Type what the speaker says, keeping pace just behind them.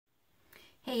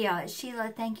Hey y'all, it's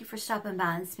Sheila. Thank you for stopping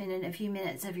by and spending a few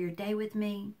minutes of your day with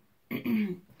me.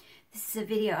 This is a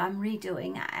video I'm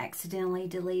redoing. I accidentally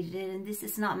deleted it, and this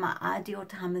is not my ideal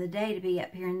time of the day to be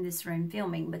up here in this room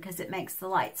filming because it makes the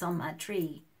lights on my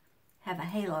tree have a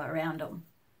halo around them.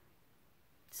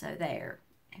 So there.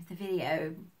 If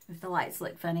the lights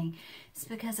look funny, it's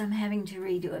because I'm having to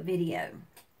redo a video.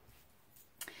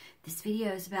 This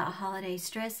video is about holiday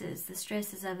stresses, the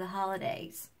stresses of the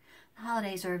holidays. The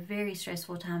holidays are a very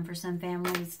stressful time for some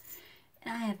families.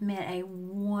 And I have met a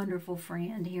wonderful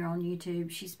friend here on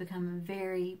YouTube. She's become a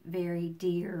very, very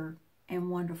dear and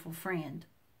wonderful friend.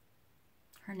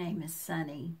 Her name is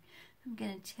Sunny. I'm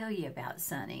going to tell you about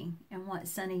Sunny and what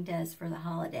Sunny does for the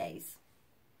holidays.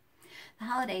 The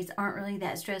holidays aren't really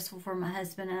that stressful for my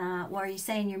husband and I. Well, are you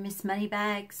saying you're Miss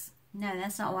Moneybags? No,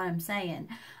 that's not what I'm saying.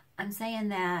 I'm saying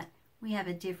that we have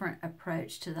a different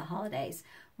approach to the holidays.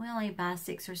 We only buy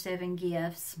 6 or 7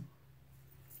 gifts,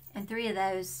 and 3 of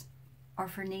those are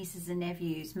for nieces and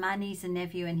nephews. My niece and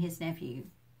nephew and his nephew.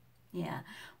 Yeah,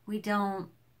 we don't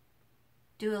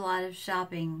do a lot of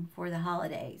shopping for the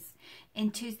holidays. In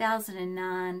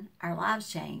 2009, our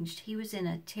lives changed. He was in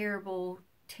a terrible,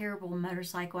 terrible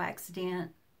motorcycle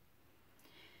accident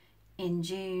in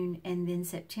June, and then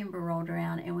September rolled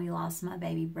around and we lost my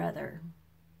baby brother.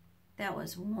 That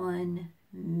was one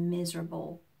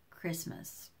miserable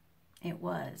Christmas. It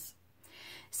was.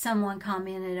 Someone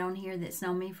commented on here that's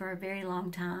known me for a very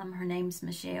long time. Her name's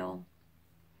Michelle.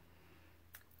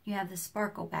 You have the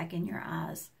sparkle back in your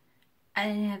eyes. I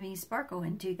didn't have any sparkle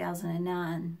in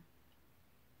 2009.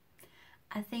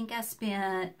 I think I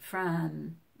spent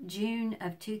from June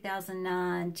of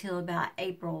 2009 till about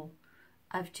April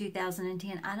of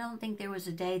 2010. I don't think there was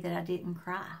a day that I didn't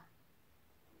cry.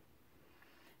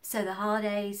 So the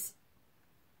holidays,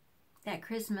 that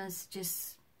Christmas,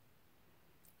 just,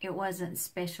 it wasn't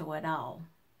special at all.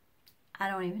 I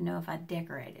don't even know if I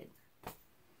decorated.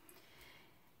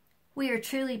 We are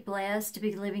truly blessed to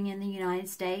be living in the United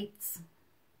States,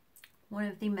 one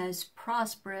of the most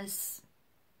prosperous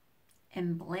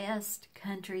and blessed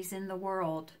countries in the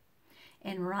world.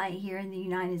 And right here in the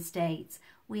United States,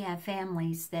 we have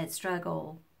families that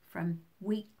struggle from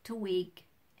week to week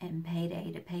and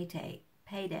payday to payday.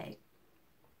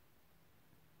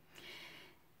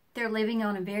 They're living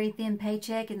on a very thin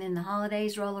paycheck, and then the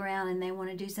holidays roll around and they want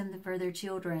to do something for their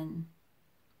children.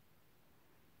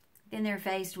 Then they're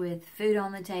faced with food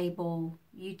on the table,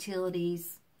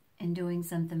 utilities, and doing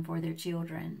something for their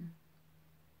children.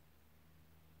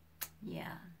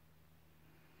 Yeah.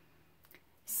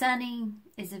 Sunny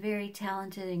is a very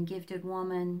talented and gifted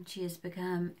woman. She has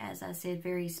become, as I said,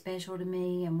 very special to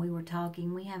me, and we were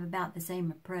talking. We have about the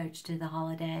same approach to the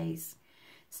holidays.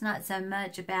 It's not so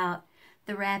much about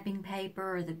the wrapping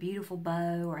paper or the beautiful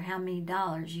bow or how many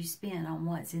dollars you spend on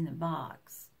what's in the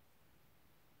box.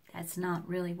 That's not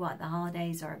really what the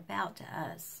holidays are about to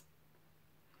us.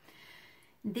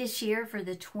 This year, for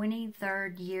the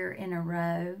 23rd year in a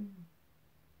row,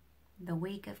 the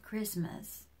week of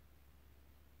Christmas,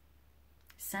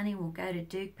 Sunny will go to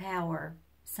Duke Power.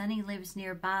 Sunny lives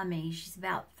nearby me. She's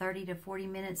about 30 to 40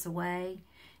 minutes away.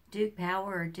 Duke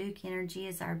Power or Duke Energy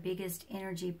is our biggest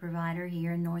energy provider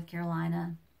here in North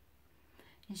Carolina.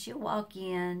 And she'll walk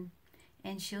in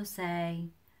and she'll say,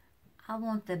 I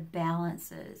want the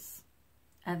balances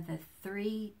of the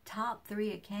top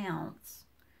three accounts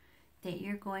that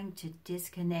you're going to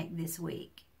disconnect this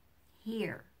week.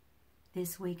 Here,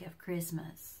 this week of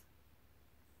Christmas.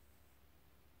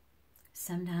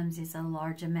 Sometimes it's a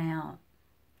large amount.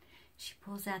 She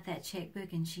pulls out that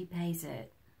checkbook and she pays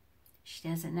it. She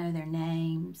doesn't know their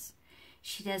names.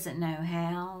 She doesn't know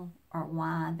how or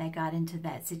why they got into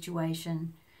that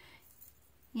situation.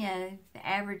 You know, the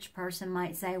average person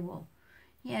might say, well,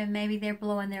 you know, maybe they're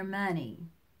blowing their money.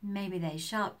 Maybe they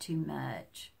shop too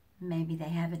much. Maybe they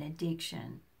have an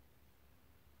addiction.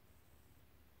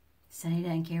 Sunny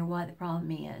doesn't care what the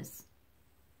problem is.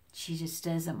 She just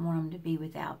doesn't want them to be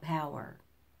without power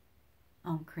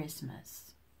on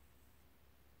Christmas.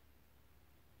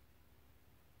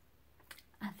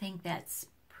 I think that's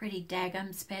pretty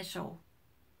daggum special.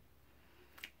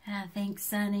 And I think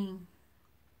Sunny,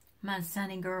 my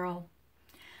Sunny girl,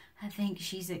 I think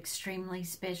she's extremely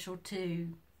special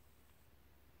too.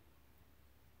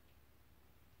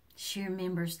 She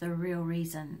remembers the real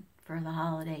reason for the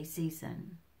holiday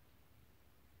season.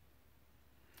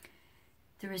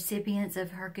 The recipients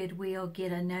of her goodwill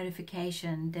get a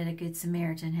notification that a Good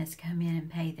Samaritan has come in and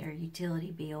paid their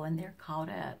utility bill, and they're caught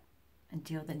up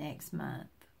until the next month.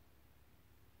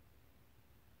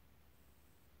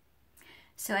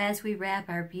 So as we wrap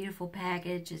our beautiful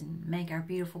package and make our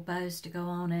beautiful bows to go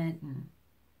on it and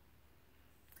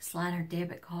slide our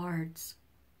debit cards.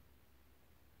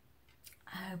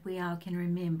 I hope we all can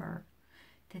remember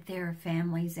that there are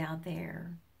families out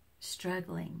there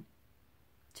struggling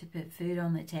to put food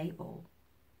on the table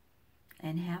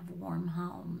and have warm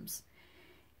homes.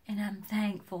 And I'm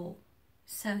thankful,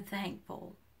 so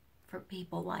thankful for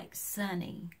people like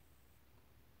Sunny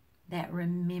that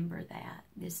remember that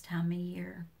this time of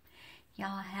year.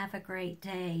 Y'all have a great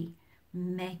day.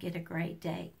 Make it a great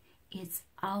day. It's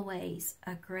always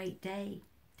a great day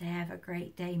to have a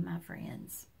great day, my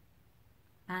friends.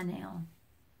 Bye now.